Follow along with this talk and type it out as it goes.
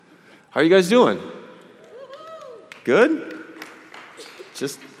How are you guys doing? Good?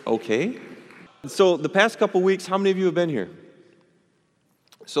 Just okay? So the past couple weeks, how many of you have been here?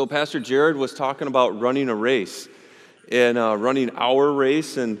 So Pastor Jared was talking about running a race and running our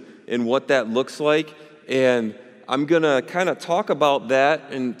race and what that looks like. And I'm going to kind of talk about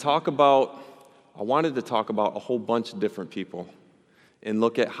that and I wanted to talk about a whole bunch of different people and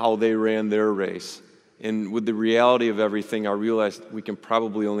look at how they ran their race. And with the reality of everything, I realized we can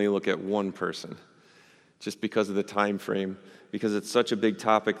probably only look at one person just because of the time frame, because it's such a big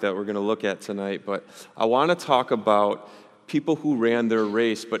topic that we're going to look at tonight. But I want to talk about people who ran their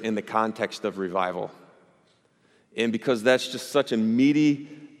race, but in the context of revival. And because that's just such a meaty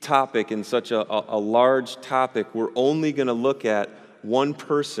topic and such a large topic, we're only going to look at one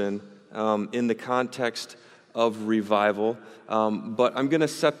person in the context of revival. But I'm going to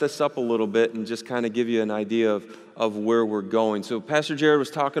set this up a little bit and just kind of give you an idea of where we're going. So Pastor Jared was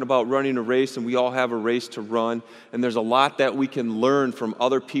talking about running a race, and we all have a race to run. And there's a lot that we can learn from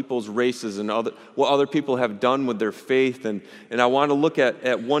other people's races and what other people have done with their faith. And I want to look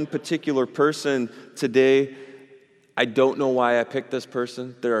at one particular person today. I don't know why I picked this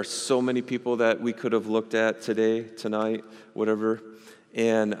person. There are so many people that we could have looked at today, tonight, whatever.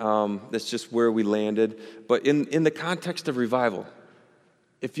 And that's just where we landed. But in the context of revival,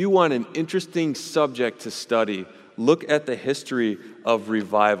 if you want an interesting subject to study, look at the history of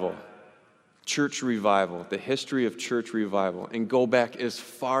revival, church revival, the history of church revival, and go back as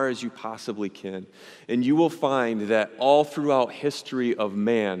far as you possibly can. And you will find that all throughout history of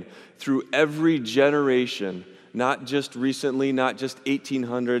man, through every generation, not just recently, not just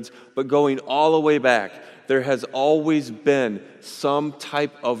 1800s, but going all the way back, there has always been some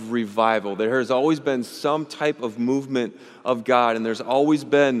type of revival. There has always been some type of movement of God, and there's always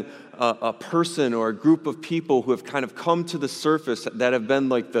been a person or a group of people who have kind of come to the surface that have been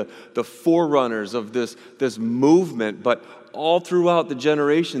like the forerunners of this movement. But all throughout the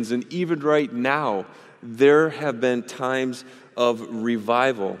generations, and even right now, there have been times of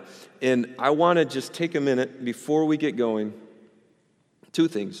revival. And I want to just take a minute before we get going. Two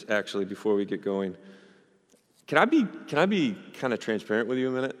things, actually, before we get going. Can I be kind of transparent with you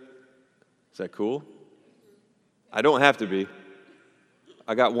a minute? Is that cool? I don't have to be.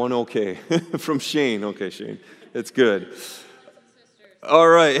 I got one okay from Shane. Okay, Shane. It's good. All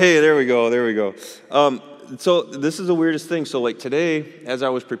right. Hey, there we go. So this is the weirdest thing. So like today, as I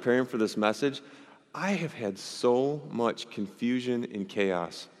was preparing for this message, I have had so much confusion and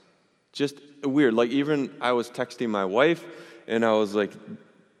chaos. Just weird. Like even I was texting my wife and I was like,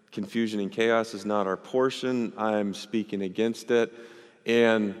 confusion and chaos is not our portion. I'm speaking against it.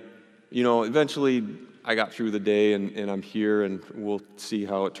 And, eventually I got through the day and I'm here and we'll see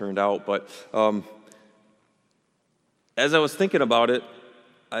how it turned out. But as I was thinking about it,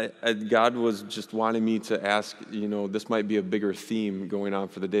 God was just wanting me to ask, this might be a bigger theme going on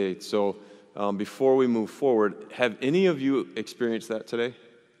for the day. So before we move forward, have any of you experienced that today?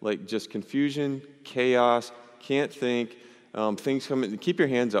 Like just confusion, chaos, can't think, things come in. Keep your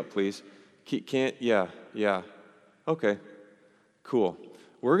hands up, please. Yeah. Okay, cool.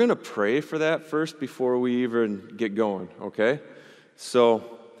 We're going to pray for that first before we even get going, okay?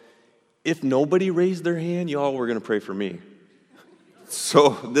 So if nobody raised their hand, y'all, we're going to pray for me. So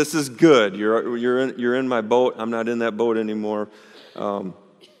this is good. You're in my boat. I'm not in that boat anymore. I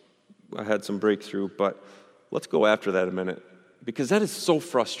had some breakthrough, but let's go after that a minute, because that is so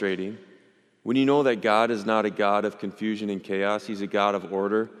frustrating. When you know that God is not a God of confusion and chaos, He's a God of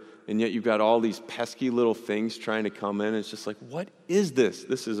order, and yet you've got all these pesky little things trying to come in, it's just like, what is this?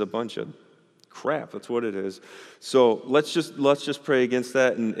 This is a bunch of crap. That's what it is. So let's just pray against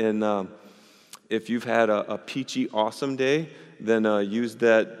that, and if you've had a peachy, awesome day, then use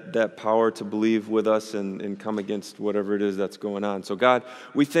that power to believe with us and come against whatever it is that's going on. So God,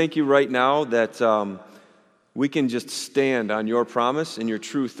 we thank you right now that we can just stand on your promise and your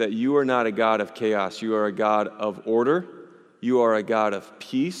truth that you are not a God of chaos. You are a God of order. You are a God of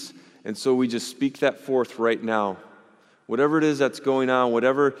peace. And so we just speak that forth right now. Whatever it is that's going on,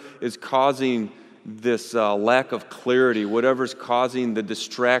 whatever is causing this lack of clarity, whatever's causing the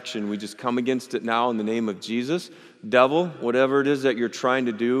distraction, we just come against it now in the name of Jesus. Devil, whatever it is that you're trying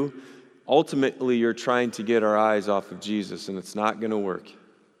to do, ultimately you're trying to get our eyes off of Jesus, and it's not going to work.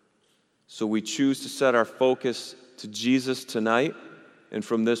 So we choose to set our focus to Jesus tonight, and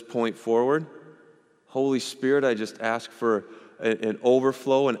from this point forward, Holy Spirit, I just ask for an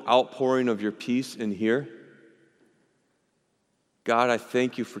overflow, an outpouring of your peace in here. God, I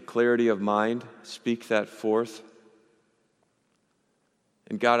thank you for clarity of mind. Speak that forth.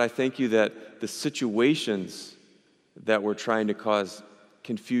 And God, I thank you that the situations that we're trying to cause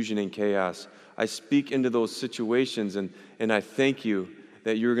confusion and chaos. I speak into those situations, and I thank you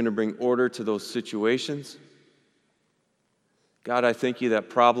that you're going to bring order to those situations. God, I thank you that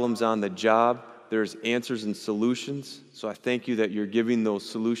problems on the job, there's answers and solutions. So I thank you that you're giving those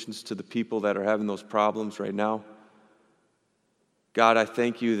solutions to the people that are having those problems right now. God, I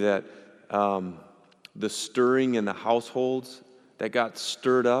thank you that the stirring in the households that got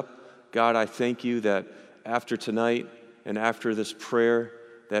stirred up, God, I thank you that after tonight and after this prayer,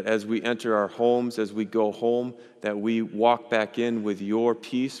 that as we enter our homes, as we go home, that we walk back in with your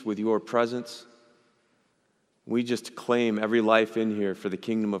peace, with your presence. We just claim every life in here for the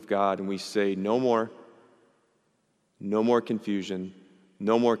kingdom of God, and we say, no more confusion,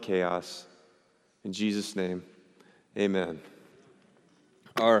 no more chaos. In Jesus' name, amen.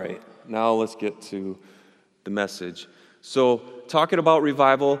 All right, now let's get to the message. So, talking about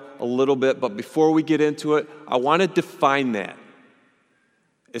revival a little bit, but before we get into it, I want to define that,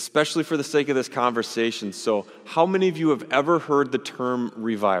 especially for the sake of this conversation. So, how many of you have ever heard the term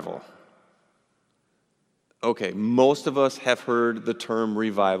revival? Okay, most of us have heard the term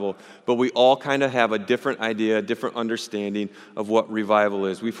revival, but we all kind of have a different idea, a different understanding of what revival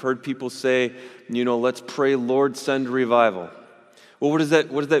is. We've heard people say, let's pray, Lord, send revival. Well, what does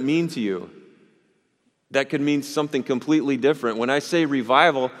that mean to you? That could mean something completely different. When I say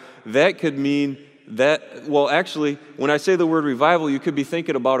revival, that could mean that, well, actually, when I say the word revival, you could be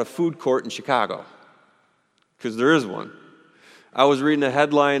thinking about a food court in Chicago, because there is one. I was reading a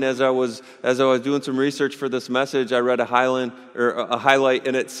headline as I was doing some research for this message. I read a highlight,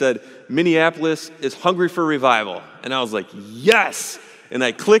 and it said, Minneapolis is hungry for revival. And I was like, yes! And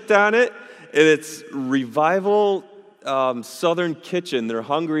I clicked on it, and it's Revival Southern Kitchen. They're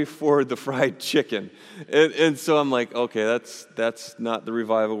hungry for the fried chicken. And so I'm like, okay, that's not the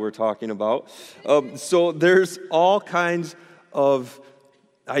revival we're talking about. So there's all kinds of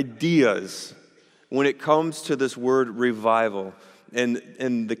ideas when it comes to this word revival.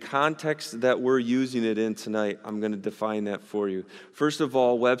 And the context that we're using it in tonight, I'm going to define that for you. First of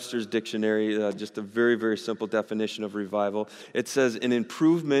all, Webster's Dictionary, just a very, very simple definition of revival. It says an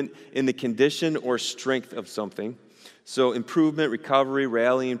improvement in the condition or strength of something. So improvement, recovery,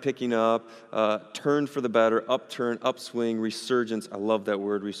 rallying, picking up, turn for the better, upturn, upswing, resurgence. I love that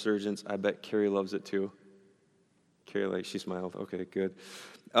word, resurgence. I bet Carrie loves it too. Carrie, she smiled. Okay, good.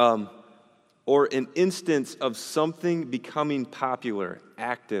 Or an instance of something becoming popular,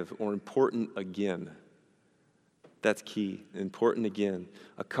 active, or important again. That's key. Important again.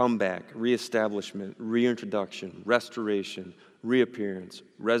 A comeback, reestablishment, reintroduction, restoration, reappearance,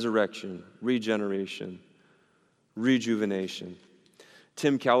 resurrection, regeneration, rejuvenation.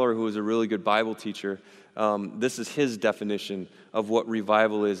 Tim Keller, who is a really good Bible teacher, this is his definition of what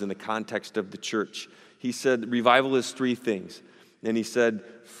revival is in the context of the church. He said revival is three things. And he said,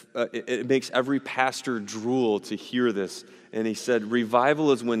 it makes every pastor drool to hear this. And he said,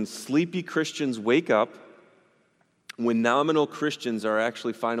 revival is when sleepy Christians wake up, when nominal Christians are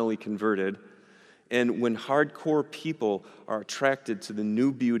actually finally converted, and when hardcore people are attracted to the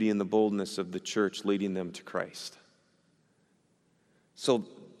new beauty and the boldness of the church, leading them to Christ. So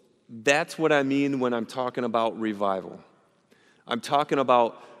that's what I mean when I'm talking about revival. I'm talking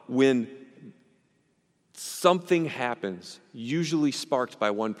about when something happens, usually sparked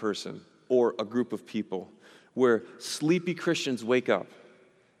by one person or a group of people, where sleepy Christians wake up,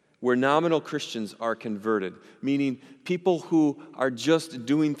 where nominal Christians are converted, meaning people who are just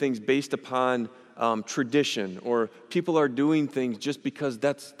doing things based upon tradition, or people are doing things just because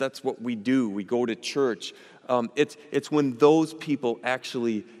that's what we do. We go to church. It's when those people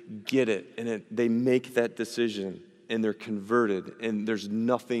actually get it, and they make that decision, and they're converted, and there's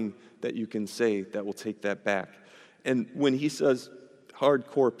nothing that you can say that will take that back. And when he says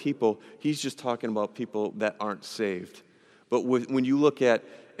hardcore people, he's just talking about people that aren't saved. But when you look at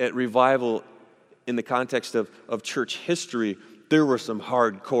revival in the context of church history, there were some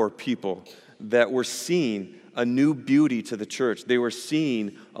hardcore people that were seeing a new beauty to the church. They were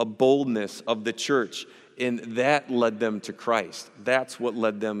seeing a boldness of the church, and that led them to Christ. That's what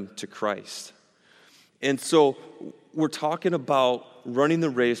led them to Christ. And so we're talking about running the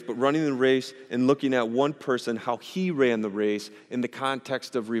race, but running the race and looking at one person, how he ran the race in the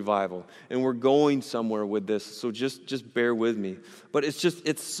context of revival. And we're going somewhere with this, so just bear with me. But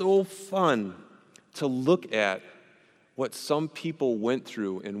it's so fun to look at what some people went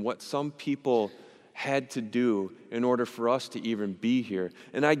through and what some people had to do in order for us to even be here.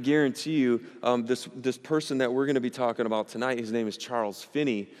 And I guarantee you, this person that we're going to be talking about tonight, his name is Charles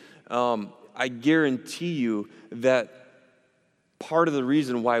Finney. I guarantee you that part of the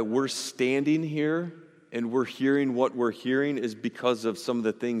reason why we're standing here And we're hearing what we're hearing is because of some of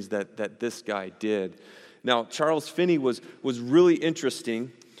the things that this guy did. Now, Charles Finney was really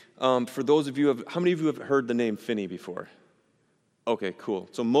interesting. For those of you, how many of you have heard the name Finney before? Okay, cool.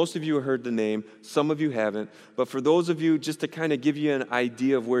 So most of you have heard the name, some of you haven't. But for those of you, just to kind of give you an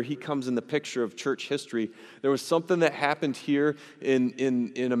idea of where he comes in the picture of church history, there was something that happened here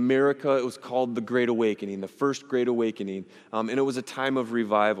in America. It was called the Great Awakening, the First Great Awakening. And it was a time of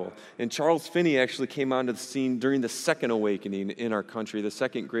revival. And Charles Finney actually came onto the scene during the Second Awakening in our country, the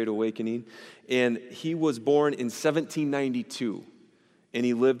Second Great Awakening. And he was born in 1792, and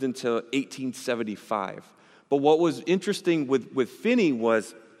he lived until 1875. But what was interesting with Finney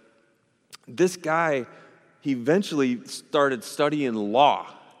was this guy, he eventually started studying law,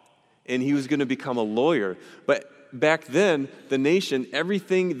 and he was going to become a lawyer. But back then, the nation,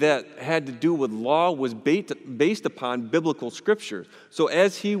 everything that had to do with law was based upon biblical scripture. So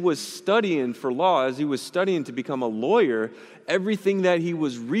as he was studying for law, as he was studying to become a lawyer, everything that he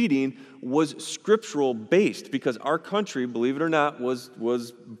was reading was scriptural based, because our country, believe it or not, was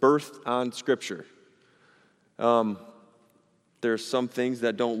birthed on scripture. There's some things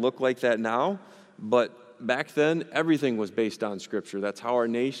that don't look like that now, but back then, everything was based on Scripture. That's how our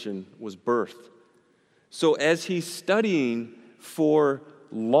nation was birthed. So as he's studying for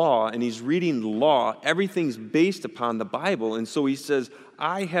law and he's reading law, everything's based upon the Bible. And so he says,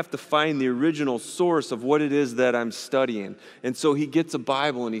 I have to find the original source of what it is that I'm studying. And so he gets a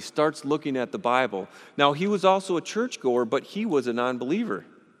Bible and he starts looking at the Bible. Now, he was also a churchgoer, but he was a non-believer.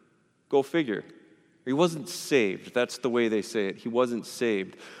 Go figure. He wasn't saved. That's the way they say it. He wasn't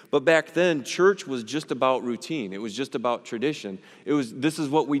saved. But back then, church was just about routine. It was just about tradition. This is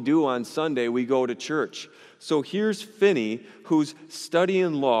what we do on Sunday. We go to church. So here's Finney, who's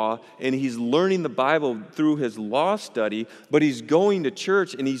studying law, and he's learning the Bible through his law study, but he's going to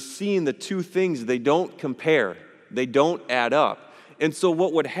church, and he's seeing the two things. They don't compare. They don't add up. And so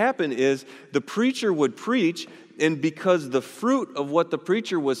what would happen is the preacher would preach, and because the fruit of what the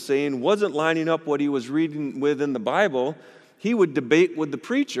preacher was saying wasn't lining up what he was reading with in the Bible, he would debate with the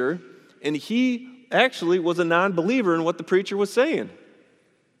preacher, and he actually was a non-believer in what the preacher was saying.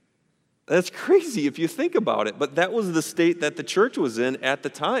 That's crazy if you think about it, but that was the state that the church was in at the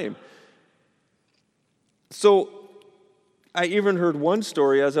time. So I even heard one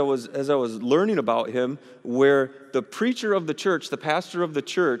story as I was learning about him, where the preacher of the church, the pastor of the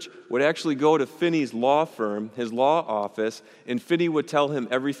church, would actually go to Finney's law firm, his law office, and Finney would tell him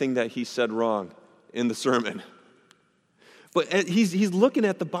everything that he said wrong in the sermon. But he's looking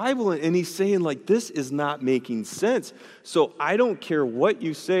at the Bible and he's saying, like, this is not making sense. So I don't care what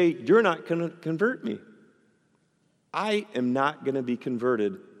you say, you're not going to convert me. I am not going to be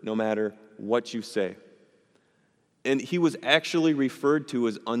converted no matter what you say. And he was actually referred to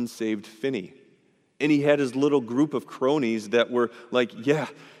as unsaved Finney. And he had his little group of cronies that were like, yeah,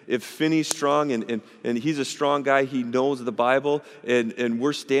 if Finney's strong and he's a strong guy, he knows the Bible, and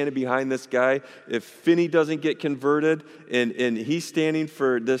we're standing behind this guy. If Finney doesn't get converted and he's standing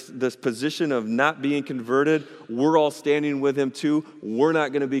for this position of not being converted, we're all standing with him too. We're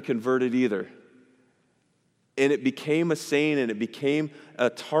not going to be converted either. And it became a saying, and it became a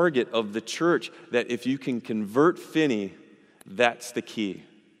target of the church that if you can convert Finney, that's the key.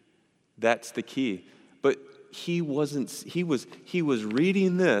 That's the key. But he was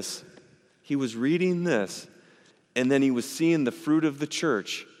reading this. He was reading this, and then he was seeing the fruit of the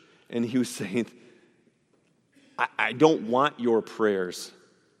church, and he was saying, I don't want your prayers.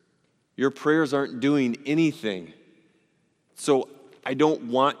 Your prayers aren't doing anything. So I don't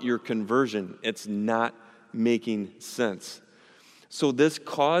want your conversion. It's not making sense. So this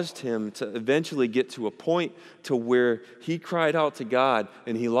caused him to eventually get to a point to where he cried out to God,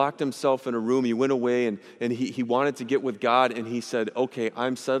 and he locked himself in a room. He went away and he wanted to get with God, and he said, okay,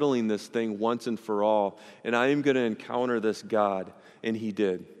 I'm settling this thing once and for all, and I am going to encounter this God. And he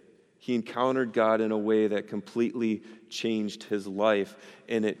did. He encountered God in a way that completely changed his life,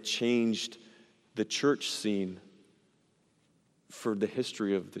 and it changed the church scene for the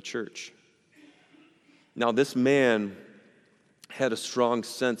history of the church. Now, this man had a strong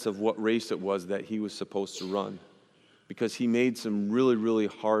sense of what race it was that he was supposed to run, because he made some really, really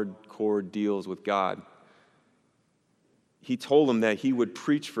hardcore deals with God. He told him that he would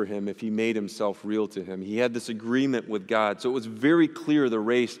preach for him if he made himself real to him. He had this agreement with God. So it was very clear the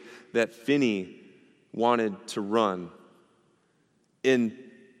race that Finney wanted to run. And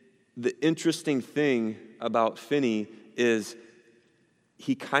the interesting thing about Finney is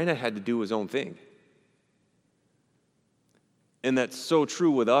he kind of had to do his own thing. And that's so true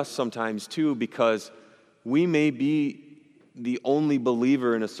with us sometimes too, because we may be the only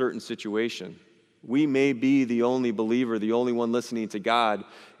believer in a certain situation. We may be the only believer, the only one listening to God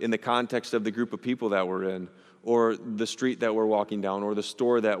in the context of the group of people that we're in, or the street that we're walking down, or the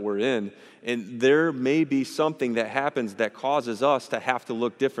store that we're in. And there may be something that happens that causes us to have to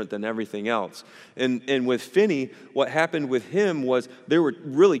look different than everything else. And with Finney, what happened with him was there were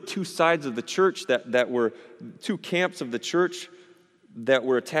really two sides of the church that were, two camps of the church that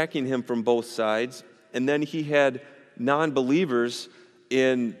were attacking him from both sides. And then he had non-believers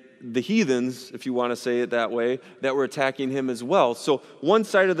in the heathens, if you want to say it that way, that were attacking him as well. So one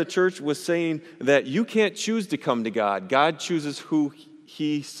side of the church was saying that you can't choose to come to God. God chooses who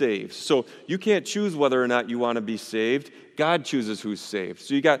he saves. So you can't choose whether or not you want to be saved. God chooses who's saved.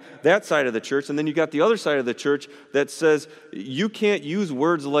 So you got that side of the church, and then you got the other side of the church that says you can't use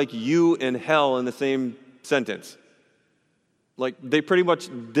words like you and hell in the same sentence. Like they pretty much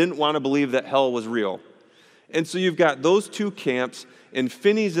didn't want to believe that hell was real. And so you've got those two camps, and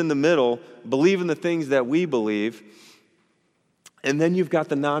Finney's in the middle, believing the things that we believe. And then you've got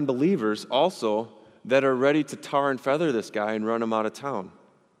the non-believers also that are ready to tar and feather this guy and run him out of town,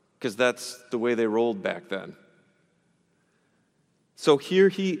 because that's the way they rolled back then. So here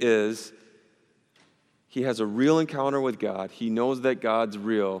he is. He has a real encounter with God. He knows that God's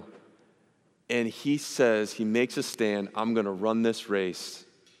real. And he says, he makes a stand, I'm going to run this race.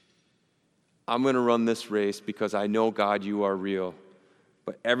 I'm going to run this race because I know, God, you are real.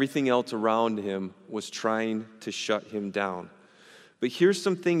 But everything else around him was trying to shut him down. But here's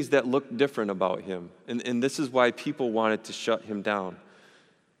some things that look different about him. And this is why people wanted to shut him down.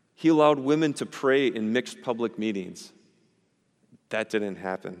 He allowed women to pray in mixed public meetings. That didn't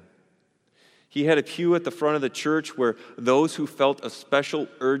happen. He had a pew at the front of the church where those who felt a special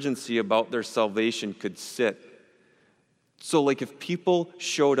urgency about their salvation could sit. So like if people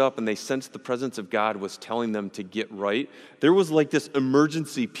showed up and they sensed the presence of God was telling them to get right, there was like this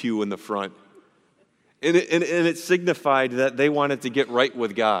emergency pew in the front. And it signified that they wanted to get right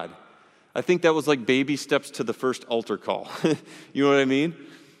with God. I think that was like baby steps to the first altar call. You know what I mean?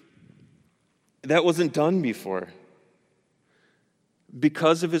 That wasn't done before.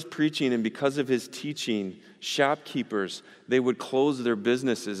 Because of his preaching and because of his teaching, shopkeepers, they would close their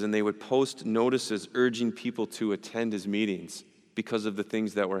businesses and they would post notices urging people to attend his meetings because of the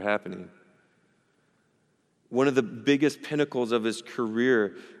things that were happening. One of the biggest pinnacles of his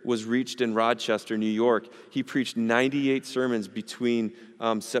career was reached in Rochester, New York. He preached 98 sermons between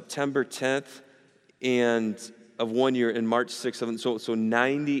September 10th and of 1 year and March 6th. So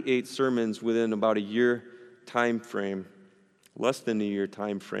 98 sermons within about a year time frame. Less than a year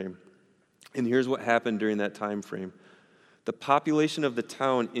time frame. And here's what happened during that time frame. The population of the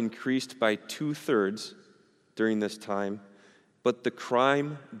town increased by 2/3 during this time, but the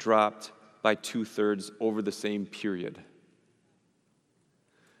crime dropped by 2/3 over the same period.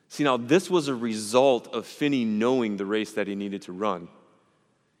 See, now this was a result of Finney knowing the race that he needed to run.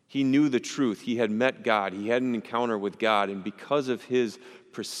 He knew the truth. He had met God. He had an encounter with God, and because of his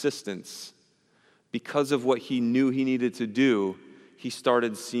persistence, because of what he knew he needed to do, he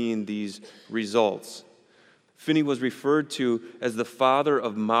started seeing these results. Finney was referred to as the father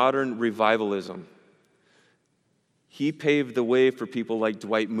of modern revivalism. He paved the way for people like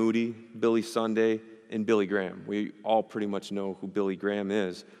Dwight Moody, Billy Sunday, and Billy Graham. We all pretty much know who Billy Graham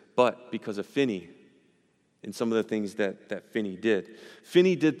is, but because of Finney and some of the things that Finney did.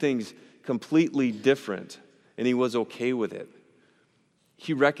 Finney did things completely different, and he was okay with it.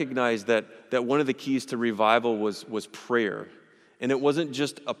 He recognized that one of the keys to revival was prayer. And it wasn't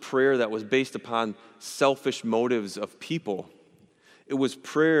just a prayer that was based upon selfish motives of people. It was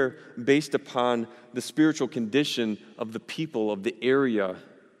prayer based upon the spiritual condition of the people of the area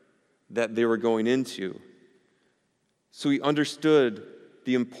that they were going into. So he understood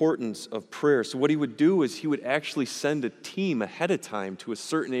the importance of prayer. So what he would do is he would actually send a team ahead of time to a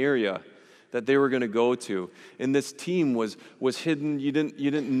certain area that they were going to go to. And this team was hidden. You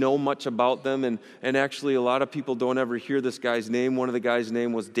didn't know much about them. And actually, a lot of people don't ever hear this guy's name. One of the guys'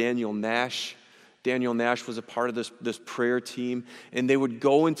 name was Daniel Nash. Daniel Nash was a part of this prayer team. And they would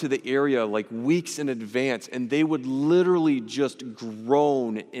go into the area like weeks in advance. And they would literally just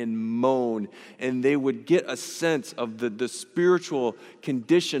groan and moan. And they would get a sense of the spiritual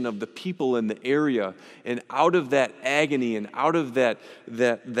condition of the people in the area. And out of that agony and out of that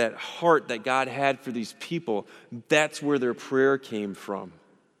heart that God had for these people, that's where their prayer came from.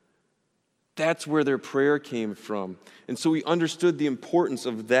 That's where their prayer came from. And so we understood the importance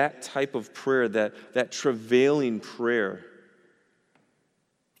of that type of prayer, that travailing prayer.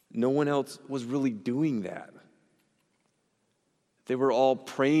 No one else was really doing that. They were all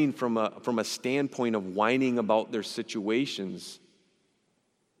praying from a standpoint of whining about their situations.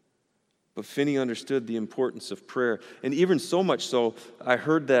 But Finney understood the importance of prayer. And even so much so, I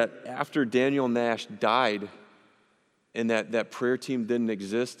heard that after Daniel Nash died and that prayer team didn't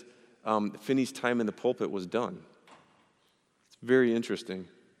exist, Finney's time in the pulpit was done. It's very interesting.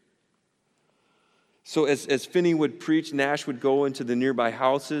 So as Finney would preach, Nash would go into the nearby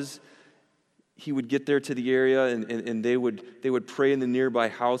houses. He would get there to the area, and they would pray in the nearby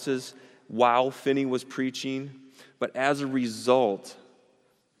houses while Finney was preaching. But as a result,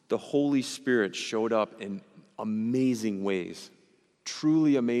 the Holy Spirit showed up in amazing ways,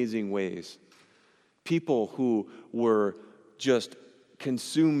 truly amazing ways. People who were just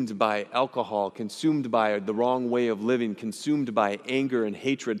consumed by alcohol, consumed by the wrong way of living, consumed by anger and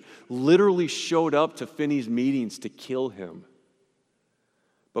hatred, literally showed up to Finney's meetings to kill him.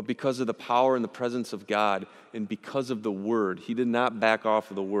 But because of the power and the presence of God, and because of the Word, he did not back off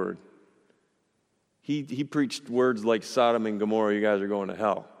of the Word. He preached words like Sodom and Gomorrah, you guys are going to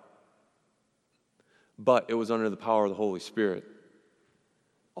hell. But it was under the power of the Holy Spirit.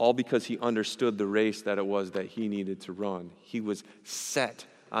 All because he understood the race that it was that he needed to run. He was set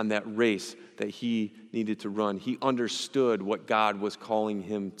on that race that he needed to run. He understood what God was calling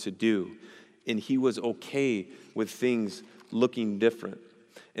him to do. And he was okay with things looking different.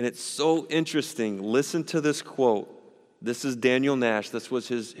 And it's so interesting. Listen to this quote. This is Daniel Nash. This was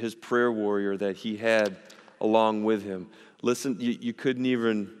his prayer warrior that he had along with him. Listen, you couldn't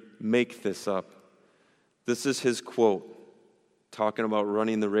even make this up. This is his quote, talking about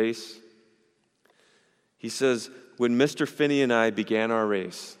running the race. He says, "When Mr. Finney and I began our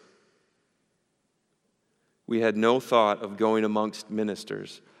race, we had no thought of going amongst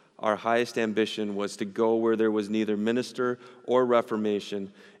ministers. Our highest ambition was to go where there was neither minister or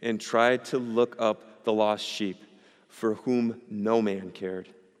reformation and try to look up the lost sheep for whom no man cared.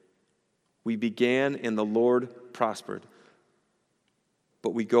 We began and the Lord prospered.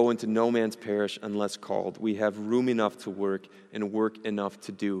 But we go into no man's parish unless called. We have room enough to work and work enough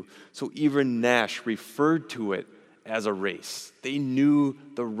to do." So even Nash referred to it as a race. They knew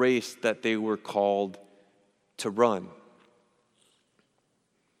the race that they were called to run.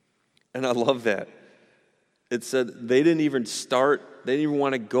 And I love that. It said they didn't even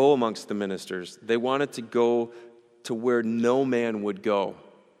want to go amongst the ministers. They wanted to go to where no man would go.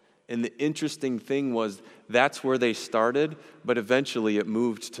 And the interesting thing was that's where they started, but eventually it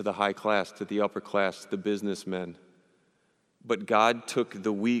moved to the high class, to the upper class, the businessmen. But God took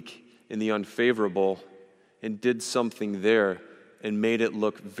the weak and the unfavorable and did something there and made it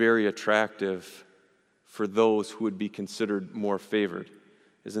look very attractive for those who would be considered more favored.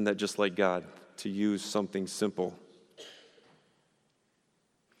 Isn't that just like God, to use something simple?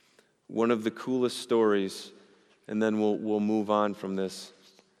 One of the coolest stories, and then we'll move on from this.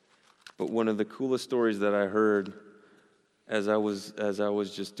 But one of the coolest stories that I heard as I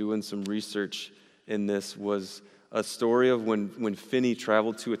was just doing some research in this was a story of when Finney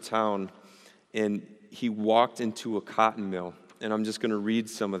traveled to a town and he walked into a cotton mill. And I'm just going to read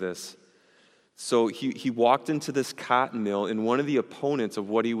some of this. So he walked into this cotton mill, and one of the opponents of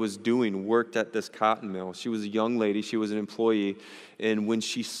what he was doing worked at this cotton mill. She was a young lady. She was an employee. And when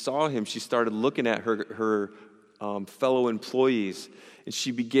she saw him, she started looking at her fellow employees, and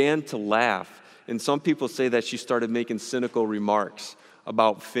she began to laugh. And some people say that she started making cynical remarks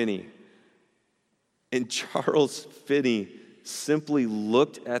about Finney. And Charles Finney simply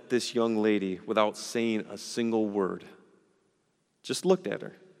looked at this young lady without saying a single word. Just looked at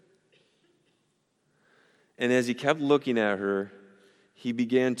her. And as he kept looking at her, he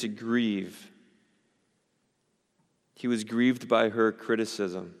began to grieve. He was grieved by her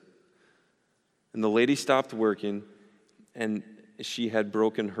criticism. And the lady stopped working, and she had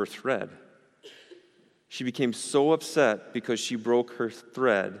broken her thread. She became so upset because she broke her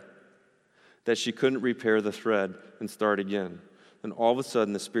thread that she couldn't repair the thread and start again. And all of a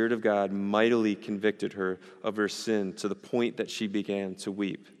sudden, the Spirit of God mightily convicted her of her sin to the point that she began to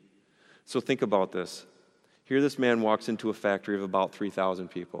weep. So think about this. Here this man walks into a factory of about 3,000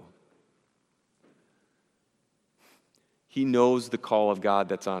 people. He knows the call of God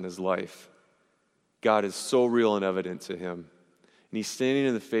that's on his life. God is so real and evident to him. And he's standing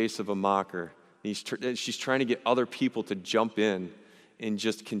in the face of a mocker. And she's trying to get other people to jump in and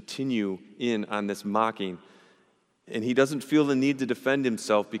just continue in on this mocking. And he doesn't feel the need to defend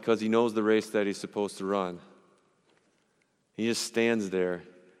himself because he knows the race that he's supposed to run. He just stands there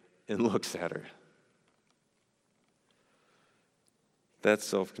and looks at her. That's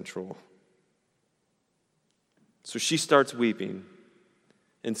self-control. So she starts weeping,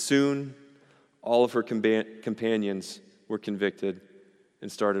 and soon all of her companions were convicted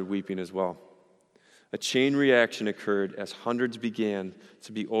and started weeping as well. A chain reaction occurred as hundreds began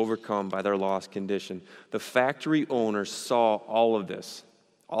to be overcome by their lost condition. The factory owner saw all of this.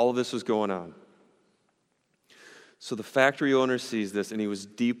 All of this was going on. So the factory owner sees this, and he was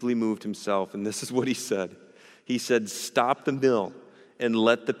deeply moved himself, and this is what he said. He said, "Stop the mill and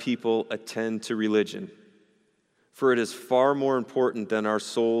let the people attend to religion. For it is far more important than our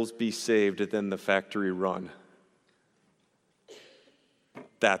souls be saved than the factory run."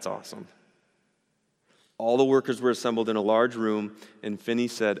 That's awesome. All the workers were assembled in a large room, and Finney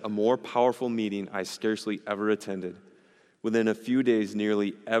said, "A more powerful meeting I scarcely ever attended. Within a few days,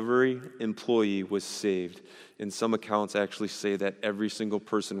 nearly every employee was saved." And some accounts actually say that every single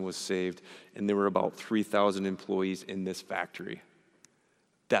person was saved, and there were about 3,000 employees in this factory.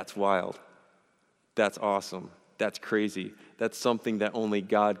 That's wild. That's awesome. That's crazy. That's something that only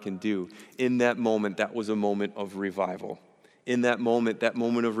God can do. In that moment, that was a moment of revival. In that moment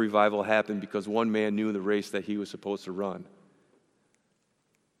of revival happened because one man knew the race that he was supposed to run.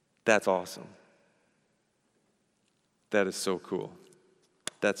 That's awesome. That is so cool.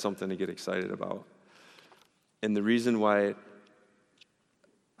 That's something to get excited about. And the reason why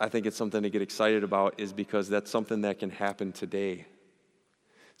I think it's something to get excited about is because that's something that can happen today.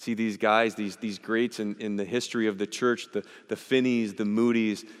 See, these guys, these greats in the history of the church, the Finneys, the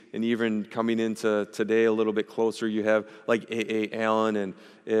Moody's, and even coming into today a little bit closer, you have like A.A. Allen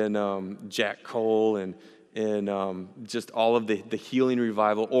and Jack Cole and just all of the healing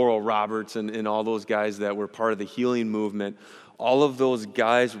revival, Oral Roberts and all those guys that were part of the healing movement. All of those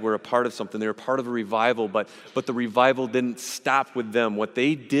guys were a part of something. They were part of a revival, but the revival didn't stop with them. What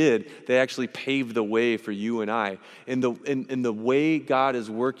they did, they actually paved the way for you and I. In the way God is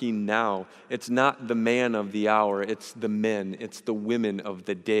working now, it's not the man of the hour, it's the men, it's the women of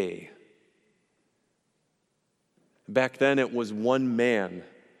the day. Back then, it was one man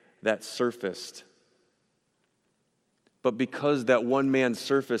that surfaced. But because that one man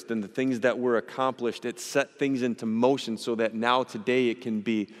surfaced and the things that were accomplished, it set things into motion so that now today it can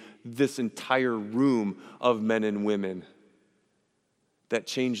be this entire room of men and women that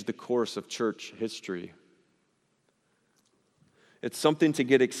changed the course of church history. It's something to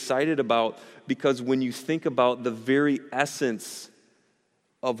get excited about because when you think about the very essence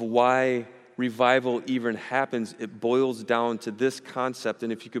of why revival even happens, it boils down to this concept.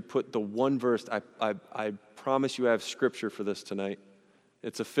 And if you could put the one verse, I promise you I have scripture for this tonight.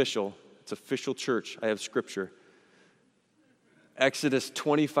 It's official. It's official church. I have scripture. Exodus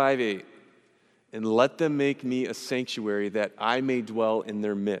 25:8. "And let them make me a sanctuary that I may dwell in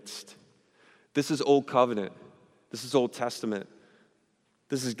their midst." This is Old Covenant. This is Old Testament.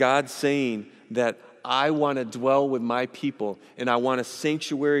 This is God saying that I want to dwell with my people, and I want a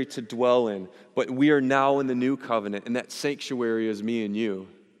sanctuary to dwell in. But we are now in the new covenant, and that sanctuary is me and you.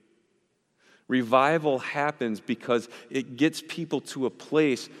 Revival happens because it gets people to a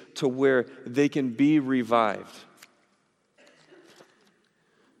place to where they can be revived.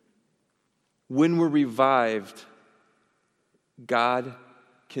 When we're revived, God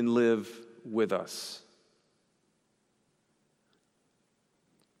can live with us.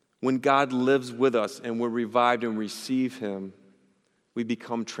 When God lives with us and we're revived and receive Him, we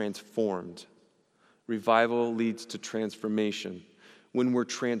become transformed. Revival leads to transformation. When we're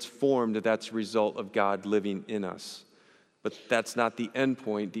transformed, that's a result of God living in us. But that's not the end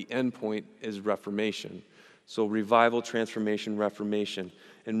point. The end point is reformation. So revival, transformation, reformation.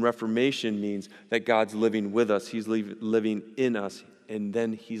 And reformation means that God's living with us. He's living in us, and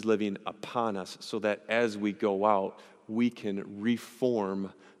then He's living upon us so that as we go out, we can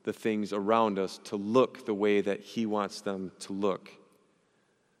reform the things around us to look the way that He wants them to look.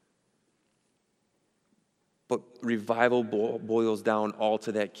 But revival boils down all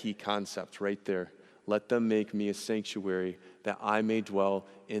to that key concept right there. Let them make me a sanctuary that I may dwell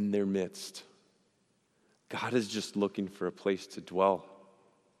in their midst. God is just looking for a place to dwell.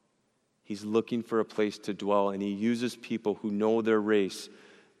 He's looking for a place to dwell, and He uses people who know their race,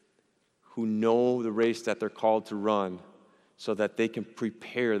 who know the race that they're called to run, so that they can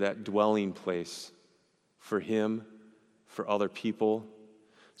prepare that dwelling place for Him, for other people,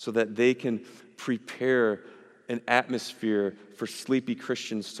 so that they can prepare an atmosphere for sleepy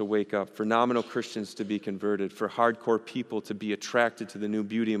Christians to wake up, for nominal Christians to be converted, for hardcore people to be attracted to the new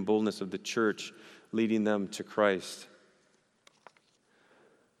beauty and boldness of the church, leading them to Christ.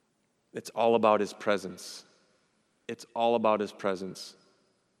 It's all about His presence. It's all about His presence.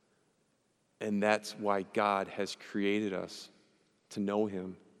 And that's why God has created us to know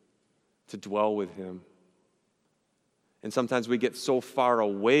Him, to dwell with Him. And sometimes we get so far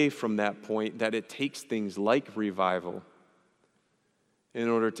away from that point that it takes things like revival in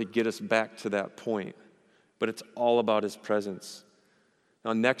order to get us back to that point. but it's all about his presence.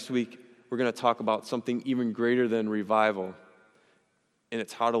 Now, next week, we're going to talk about something even greater than revival, and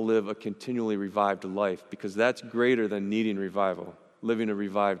it's how to live a continually revived life, because that's greater than needing revival, living a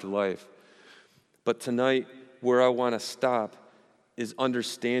revived life. But tonight, where I want to stop is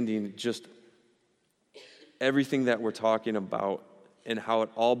understanding just everything that we're talking about and how it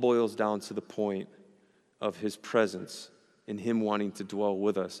all boils down to the point of his presence and him wanting to dwell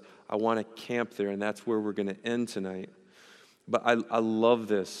with us. I want to camp there, and that's where we're going to end tonight. But I love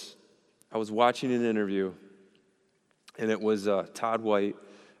this. I was watching an interview, and it was Todd White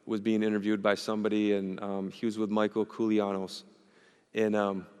was being interviewed by somebody, and he was with Michael Koulianos.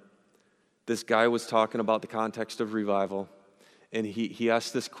 And this guy was talking about the context of revival, and he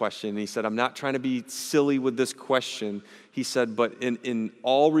asked this question, and he said, I'm not trying to be silly with this question. He said, but in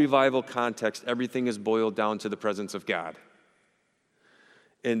all revival context, everything is boiled down to the presence of God.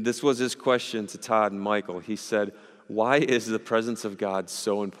 And this was his question to Todd and Michael. He said, why is the presence of God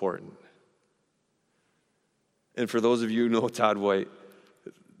so important? And for those of you who know Todd White,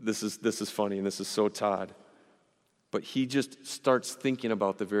 this is funny, and this is so Todd. But he just starts thinking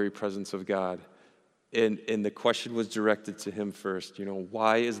about the very presence of God. And the question was directed to him first,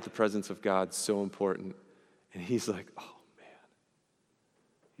 why is the presence of God so important? And he's like, oh man.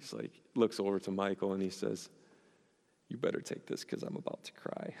 He's like, looks over to Michael and he says, you better take this because I'm about to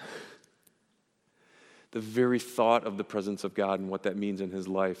cry. The very thought of the presence of God and what that means in his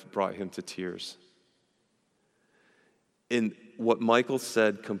life brought him to tears. And what Michael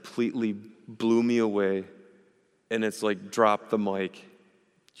said completely blew me away. And it's like, drop the mic.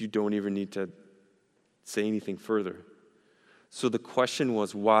 You don't even need to say anything further. So the question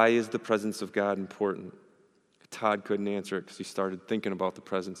was, why is the presence of God important? Todd couldn't answer it because he started thinking about the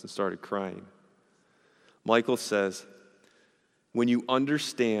presence and started crying. Michael says, when you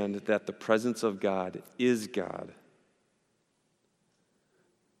understand that the presence of God is God,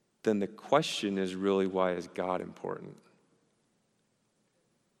 then the question is really, why is God important?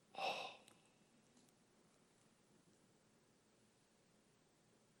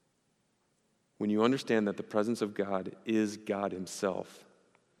 When you understand that the presence of God is God himself,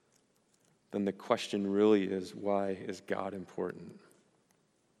 then the question really is, why is God important?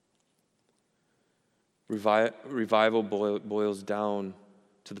 Revival boils down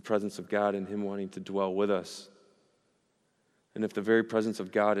to the presence of God and him wanting to dwell with us. And if the very presence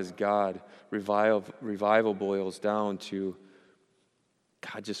of God is God, revival boils down to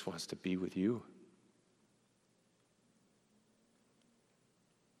God just wants to be with you.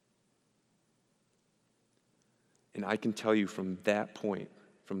 And I can tell you from that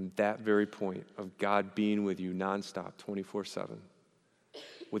very point of God being with you nonstop, 24/7,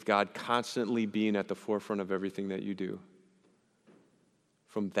 with God constantly being at the forefront of everything that you do,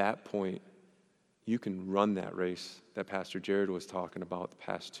 from that point, you can run that race that Pastor Jared was talking about the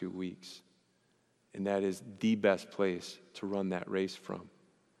past 2 weeks. And that is the best place to run that race from.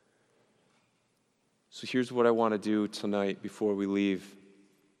 So here's what I want to do tonight before we leave.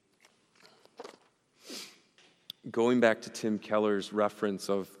 Going back to Tim Keller's reference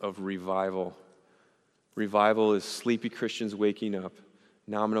of revival. Revival is sleepy Christians waking up,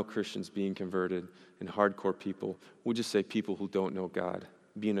 nominal Christians being converted, and hardcore people, we'll just say people who don't know God,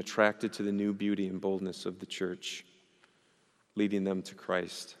 being attracted to the new beauty and boldness of the church, leading them to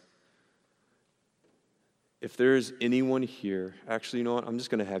Christ. If there's anyone here, actually, you know what? I'm just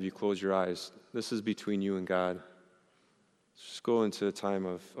going to have you close your eyes. This is between you and God. Let's just go into a time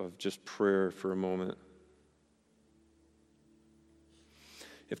of just prayer for a moment.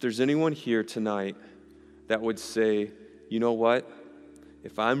 If there's anyone here tonight that would say, you know what?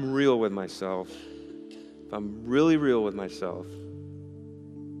 If I'm real with myself, if I'm really real with myself,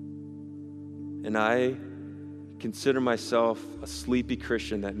 and I consider myself a sleepy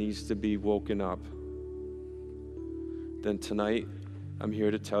Christian that needs to be woken up, then tonight I'm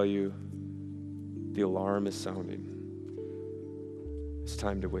here to tell you the alarm is sounding. It's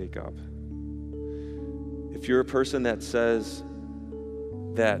time to wake up. If you're a person that says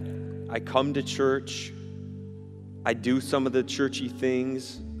that I come to church, I do some of the churchy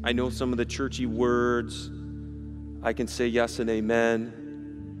things, I know some of the churchy words, I can say yes and amen,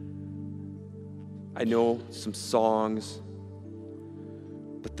 I know some songs,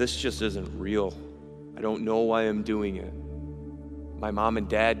 but this just isn't real. I don't know why I'm doing it. My mom and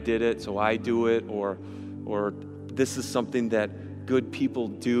dad did it, so I do it, or this is something that good people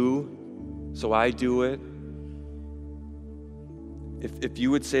do, so I do it. If you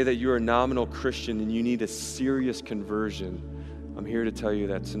would say that you're a nominal Christian and you need a serious conversion, I'm here to tell you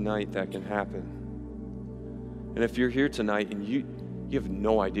that tonight that can happen. And if you're here tonight and you have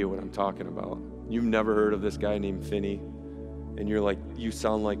no idea what I'm talking about, You've never heard of this guy named Finney, and you're like, you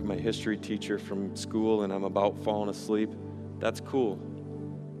sound like my history teacher from school and I'm about falling asleep. That's cool.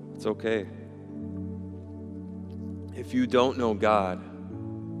 It's okay. If you don't know God,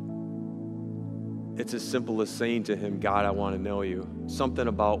 it's as simple as saying to him, God, I want to know you. Something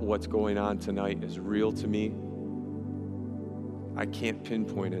about what's going on tonight is real to me. I can't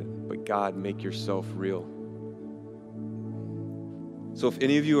pinpoint it, but God, make yourself real. So if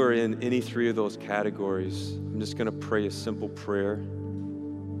any of you are in any three of those categories, I'm just going to pray a simple prayer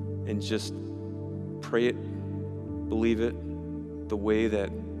and just pray it, believe it, the way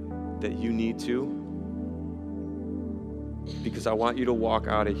that you need to. Because I want you to walk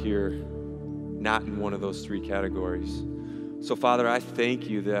out of here not in one of those three categories. So Father, I thank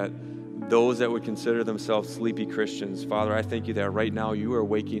you that those that would consider themselves sleepy Christians, Father, I thank you that right now you are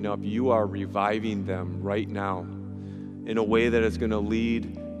waking up, you are reviving them right now in a way that is going to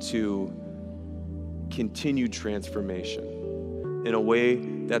lead to continued transformation, in a way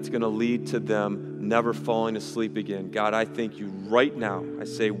that's going to lead to them never falling asleep again. God, I thank you right now. I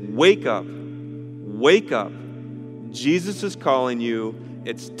say, wake up, wake up. Jesus is calling you.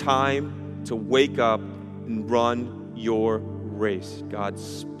 It's time to wake up and run your race. God,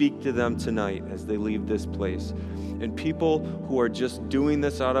 speak to them tonight as they leave this place. And people who are just doing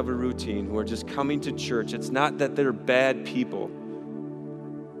this out of a routine, who are just coming to church, it's not that they're bad people.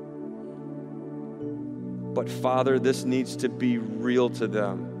 But Father, this needs to be real to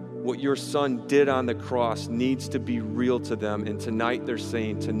them. What your Son did on the cross needs to be real to them. And tonight they're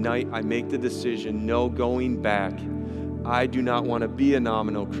saying, tonight I make the decision, no going back. I do not want to be a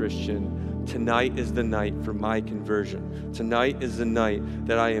nominal Christian. Tonight is the night for my conversion. Tonight is the night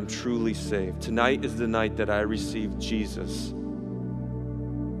that I am truly saved. Tonight is the night that I receive Jesus.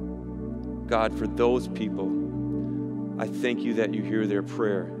 God, for those people, I thank you that you hear their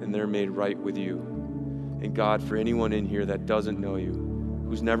prayer and they're made right with you. And God, for anyone in here that doesn't know you,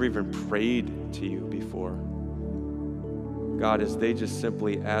 who's never even prayed to you before, God, as they just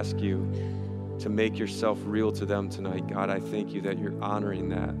simply ask you to make yourself real to them tonight, God, I thank you that you're honoring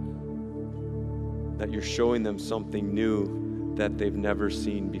that you're showing them something new that they've never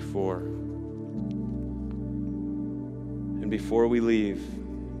seen before. And before we leave,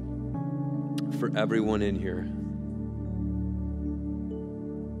 for everyone in here,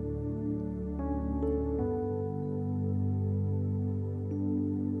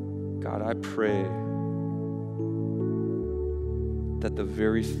 God, I pray that the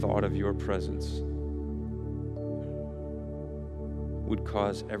very thought of your presence would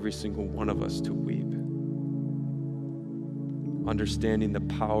cause every single one of us to weep, understanding the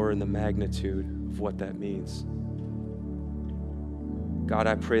power and the magnitude of what that means. God,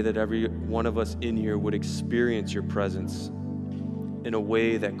 I pray that every one of us in here would experience your presence in a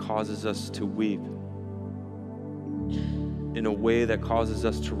way that causes us to weep, in a way that causes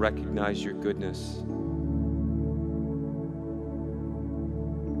us to recognize your goodness.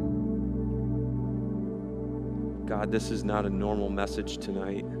 God, this is not a normal message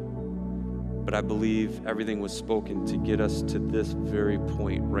tonight, but I believe everything was spoken to get us to this very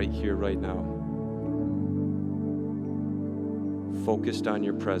point right here, right now. Focused on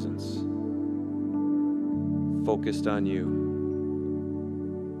your presence, focused on you.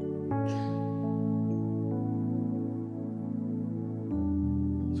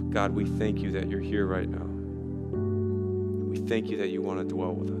 So God, we thank you that you're here right now. We thank you that you want to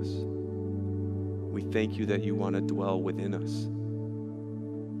dwell with us. We thank you that you want to dwell within us.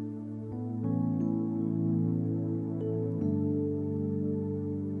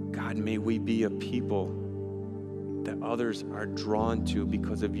 God, may we be a people that others are drawn to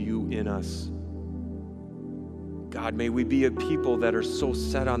because of you in us. God, may we be a people that are so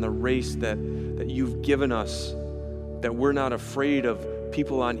set on the race that you've given us, that we're not afraid of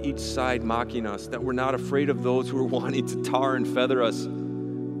people on each side mocking us, that we're not afraid of those who are wanting to tar and feather us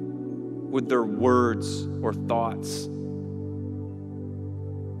with their words or thoughts.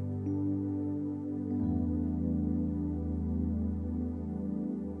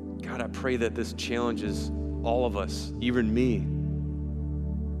 God, I pray that this challenges all of us, even me,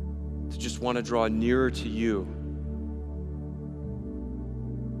 to just want to draw nearer to you,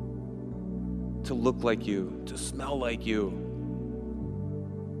 to look like you, to smell like you,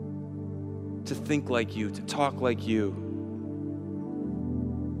 to think like you, to talk like you,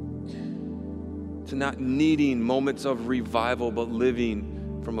 to not needing moments of revival, but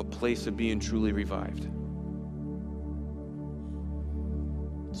living from a place of being truly revived.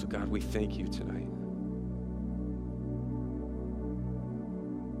 So God, we thank you tonight.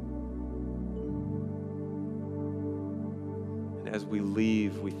 And as we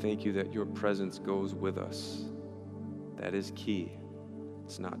leave, we thank you that your presence goes with us. That is key.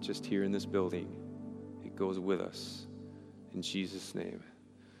 It's not just here in this building. It goes with us. In Jesus' name,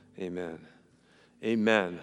 amen. Amen.